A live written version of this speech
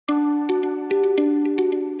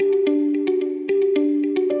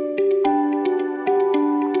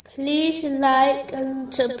like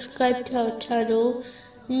and subscribe to our channel.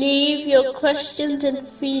 Leave your questions and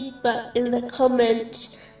feedback in the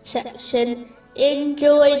comments section.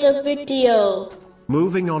 Enjoy the video.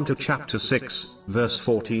 Moving on to chapter 6, verse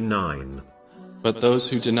 49. But those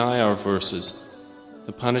who deny our verses,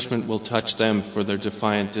 the punishment will touch them for their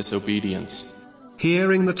defiant disobedience.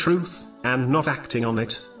 Hearing the truth, and not acting on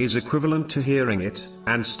it, is equivalent to hearing it,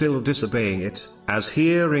 and still disobeying it, as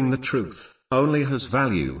hearing the truth only has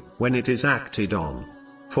value when it is acted on.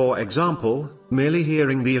 For example, merely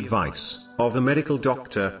hearing the advice of a medical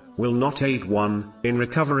doctor will not aid one in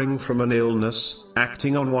recovering from an illness.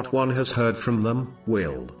 Acting on what one has heard from them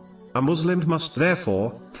will. A Muslim must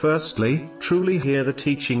therefore, firstly, truly hear the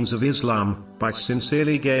teachings of Islam by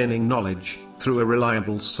sincerely gaining knowledge through a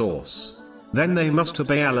reliable source. Then they must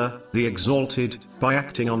obey Allah, the Exalted, by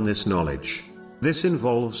acting on this knowledge. This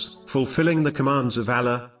involves fulfilling the commands of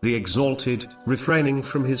Allah, the Exalted, refraining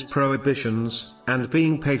from His prohibitions, and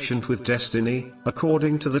being patient with destiny,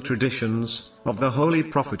 according to the traditions of the Holy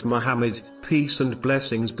Prophet Muhammad, peace and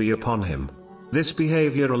blessings be upon him. This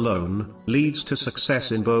behavior alone leads to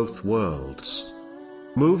success in both worlds.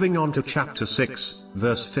 Moving on to chapter 6,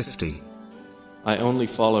 verse 50. I only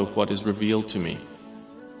follow what is revealed to me.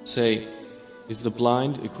 Say, is the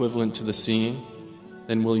blind equivalent to the seeing?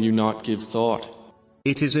 Then will you not give thought?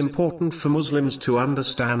 It is important for Muslims to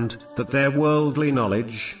understand that their worldly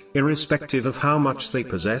knowledge, irrespective of how much they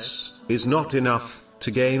possess, is not enough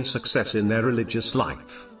to gain success in their religious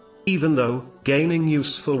life. Even though gaining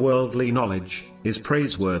useful worldly knowledge is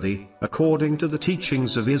praiseworthy, according to the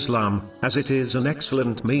teachings of Islam, as it is an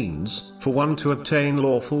excellent means for one to obtain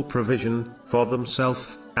lawful provision for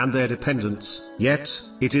themselves and their dependents, yet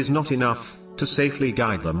it is not enough to safely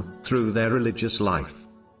guide them through their religious life.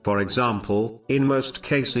 For example, in most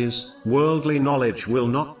cases, worldly knowledge will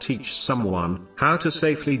not teach someone how to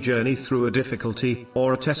safely journey through a difficulty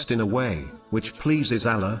or a test in a way which pleases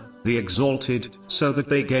Allah, the Exalted, so that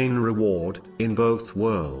they gain reward in both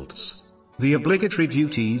worlds. The obligatory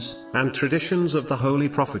duties and traditions of the Holy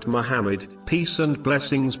Prophet Muhammad, peace and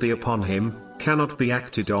blessings be upon him, cannot be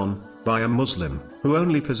acted on by a Muslim who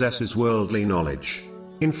only possesses worldly knowledge.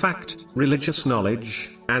 In fact, religious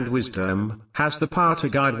knowledge and wisdom has the power to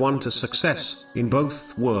guide one to success in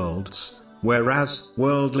both worlds, whereas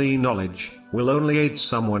worldly knowledge will only aid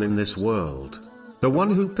someone in this world. The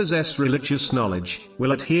one who possesses religious knowledge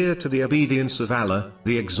will adhere to the obedience of Allah,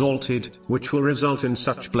 the Exalted, which will result in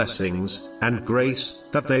such blessings and grace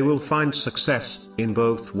that they will find success in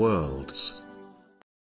both worlds.